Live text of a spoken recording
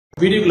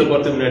வீடியோக்குள்ள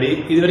போறதுக்கு முன்னாடி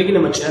இது வரைக்கும்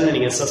நம்ம சேனலை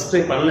நீங்க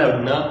சப்ஸ்கிரைப் பண்ணல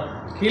அப்படின்னா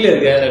கீழே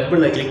இருக்க ரெட்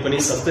பட்டனை கிளிக் பண்ணி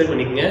சப்ஸ்கிரைப்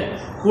பண்ணிக்கங்க.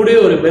 கூடவே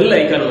ஒரு பெல்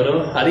ஐகான்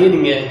வரும், அதையும்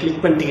நீங்க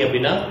கிளிக் பண்ணிட்டீங்க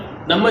அப்படின்னா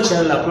நம்ம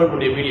சேனல்ல அப்லோட்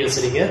பண்ண வீடியோஸ்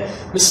நீங்க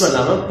மிஸ்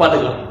பண்ணாம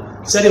பார்த்துக்கலாம்.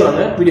 சரி,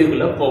 வாங்க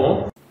வீடியோக்குள்ள போவோம்.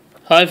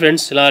 ஹாய்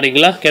ஃப்ரெண்ட்ஸ், எல்லாம்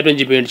இருக்கீங்களா? கேப்டன்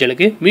GPM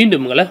சேனலுக்கு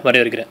மீண்டும் உங்களை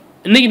வரவேற்கிறேன்.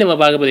 இன்னைக்கு நம்ம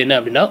பார்க்க போது என்ன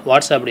அப்படின்னா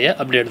வாட்ஸ்அப்புடைய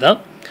அப்டேட் தான்.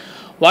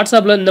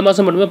 வாட்ஸ்அப்பில் இந்த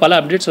மாதம் மட்டுமே பல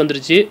அப்டேட்ஸ்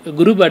வந்துருச்சு.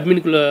 குரூப்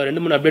அட்மினுக்குள்ளே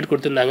 2-3 அப்டேட்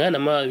கொடுத்துருந்தாங்க,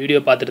 நம்ம வீடியோ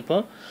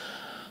பார்த்துருப்போம்.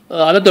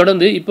 அதை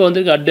தொடர்ந்து இப்போ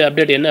வந்துருக்க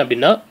அப்டேட் என்ன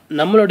அப்படின்னா,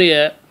 நம்மளுடைய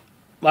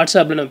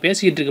வாட்ஸ்அப்பில் நம்ம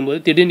பேசிக்கிட்டு இருக்கும்போது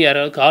திடீர்னு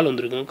யாராவது கால்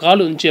வந்துருக்கும்.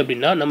 கால் வந்துச்சு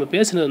அப்படின்னா நம்ம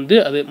பேசுனது வந்து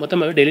அது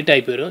மொத்தமாகவே டெலிட்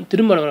ஆகி போயிடும்.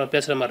 திரும்ப நம்ம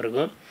பேசுகிற மாதிரி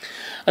இருக்கும்.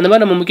 அந்த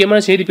மாதிரி நம்ம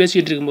முக்கியமான செய்தி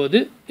பேசிக்கிட்டு இருக்கும்போது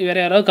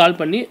வேறு யாராவது கால்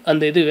பண்ணி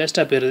அந்த இது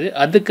வேஸ்ட்டாக போயிடுது.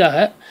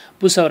 அதுக்காக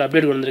புதுசாக ஒரு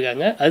அப்டேட் கொண்டு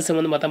வந்திருக்காங்க. அது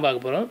சம்மந்தமாக தான்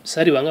பார்க்க போகிறோம்.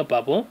 சரி, வாங்க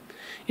பார்ப்போம்.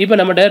 இப்போ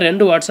நம்மகிட்ட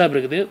 2 வாட்ஸ்அப்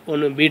இருக்குது.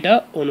 ஒன்று பீட்டா,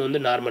 ஒன்று வந்து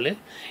நார்மலு.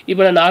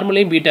 இப்போ நான்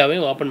நார்மலையும்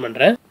பீட்டாவையும் ஓப்பன்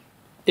பண்ணுறேன்.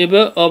 இப்போ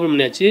ஓப்பன்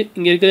பண்ணியாச்சு.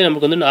 இங்கே இருக்கிறது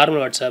நமக்கு வந்து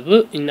நார்மல் வாட்ஸ்அப்பு,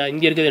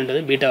 இங்கே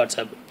இருக்கிறது பீட்டா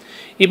வாட்ஸ்அப்பு.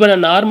 இப்போ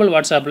நான் நார்மல்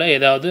வாட்ஸ்அப்பில்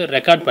ஏதாவது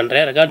ரெக்கார்ட்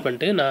பண்ணுறேன். ரெக்கார்ட்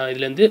பண்ணிட்டு நான்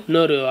இதுலேருந்து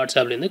இன்னொரு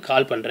வாட்ஸ்அப்லேருந்து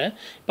கால் பண்ணுறேன்.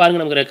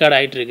 பாருங்கள், நமக்கு ரெக்கார்ட்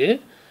ஆகிட்டுருக்கு.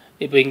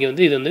 இப்போ இங்கே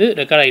வந்து இது வந்து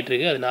ரெக்கார்ட்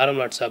ஆகிட்டுருக்கு. அது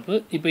நார்மல் வாட்ஸ்அப்பு.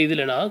 இப்போ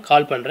இதில் நான்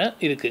கால் பண்ணுறேன்.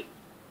 இதுக்கு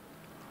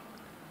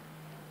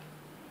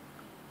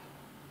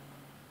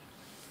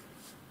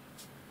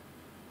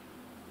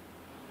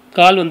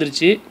கால்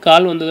வந்துருச்சு.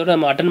 கால் வந்ததோடு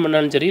நம்ம அட்டன்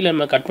பண்ணாலும் சரி, இல்லை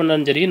நம்ம கட்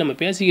பண்ணாலும் சரி, நம்ம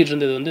பேசிக்கிட்டு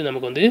இருந்தது வந்து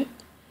நமக்கு வந்து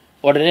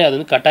உடனே அது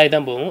வந்து கட்டாகி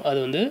தான் போகும். அது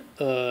வந்து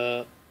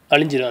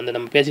அழிஞ்சிரும். அந்த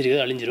நம்ம பேசிட்டு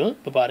அழிஞ்சிரும்.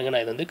 இப்போ பாருங்கள்,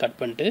 நான் இதை வந்து கட்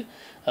பண்ணிட்டு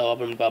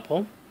ஓப்பன் பண்ணி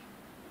பார்ப்போம்.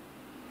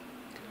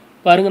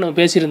 பாருங்கள், நம்ம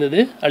பேசியிருந்தது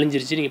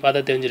அழிஞ்சிருச்சு. நீங்கள்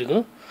பார்த்தா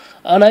தெரிஞ்சிருக்கும்.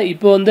 ஆனால்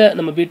இப்போ வந்து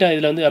நம்ம பீட்டா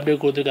இதில் வந்து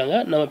அப்டேட் கொடுத்துருக்காங்க.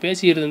 நம்ம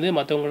பேசியிருந்தது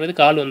மற்றவங்களுக்கு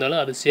கால்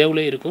வந்தாலும் அது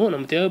சேவ்லேயே இருக்கும்.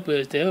 நம்ம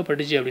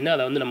தேவைப்பட்டுச்சு அப்படின்னா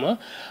அதை வந்து நம்ம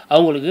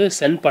அவங்களுக்கு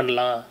சென்ட்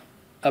பண்ணலாம்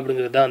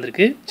அப்படிங்கிறது தான்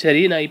வந்திருக்கு.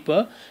 சரி, நான் இப்போ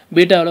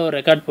பீட்டாவில் ஒரு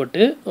ரெக்கார்ட்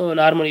போட்டு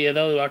நார்மலி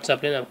ஏதாவது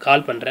வாட்ஸ்அப்லேயே நான்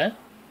கால் பண்ணுறேன்.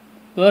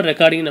 இப்போ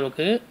ரெக்கார்டிங்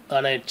நமக்கு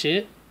ஆன் ஆயிடுச்சு.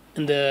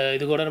 இந்த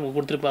இது கூட நமக்கு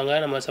கொடுத்துருப்பாங்க,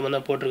 நம்ம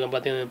சம்மந்தம் போட்டிருக்கோம்.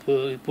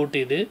 பார்த்தீங்கன்னா போட்டு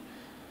இது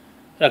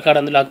ரெக்கார்டை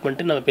வந்து லாக்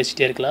பண்ணிட்டு நம்ம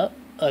பேசிகிட்டே இருக்கலாம்.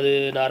 அது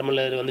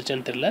நார்மலில்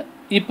வந்துச்சுன்னு தெரில.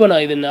 இப்போ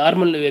நான் இது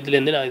நார்மல்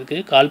இதுலேருந்து நான் இதுக்கு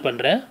கால்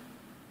பண்ணுறேன்.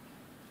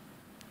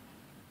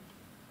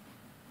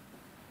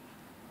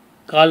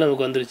 கால்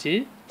நமக்கு வந்துருச்சு.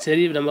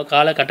 சரி, நம்ம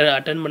காலை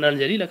அட்டன்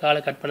பண்ணாலும் சரி, இல்லை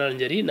காலை கட்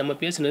பண்ணாலும் சரி, நம்ம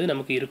பேசுனது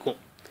நமக்கு இருக்கும்.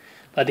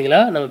 பார்த்தீங்களா,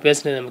 நம்ம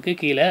பேசுனது நமக்கு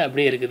கீழே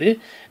அப்படியே இருக்குது.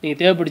 நீங்கள்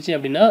தேவைப்படுச்சு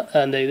அப்படின்னா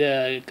அந்த இதை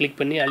கிளிக்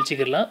பண்ணி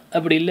அழிச்சிக்கிடலாம்.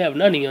 அப்படி இல்லை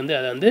அப்படின்னா நீங்கள் வந்து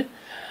அதை வந்து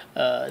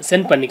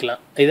சென்ட்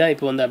பண்ணிக்கலாம். இதுதான்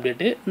இப்போ வந்து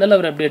அப்டேட்டு. நல்ல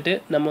ஒரு அப்டேட்டு.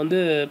 நம்ம வந்து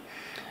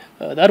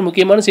ஏதாவது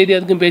முக்கியமான செய்தி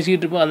அதுக்கும்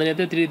பேசிக்கிட்டு இருப்போம். அந்த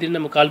நேரத்தில் திடீர்னு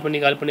நம்ம கால்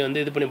பண்ணி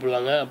வந்து இது பண்ணி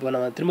போடுவாங்க. அப்போ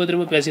நம்ம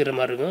திரும்ப பேசிக்கிற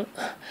மாதிரி இருக்கும்.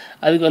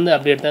 அதுக்கு வந்து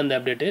அப்டேட் தான் இந்த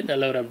அப்டேட்டு.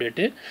 நல்ல ஒரு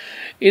அப்டேட்டு.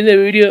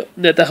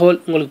 இந்த தகவல்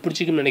உங்களுக்கு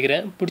பிடிச்சிக்குன்னு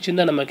நினைக்கிறேன்.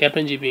 பிடிச்சிருந்தால் நம்ம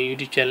கேப்டன் GPM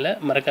யூடியூப் சேனலை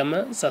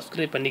மறக்காமல்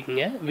சப்ஸ்கிரைப்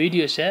பண்ணிக்கோங்க.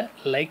 வீடியோஸை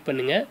லைக்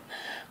பண்ணுங்கள்.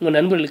 உங்கள்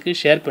நண்பர்களுக்கு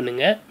ஷேர்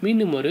பண்ணுங்கள்.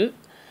 மீண்டும் ஒரு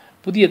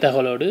புதிய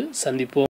தகவலோடு சந்திப்போம்.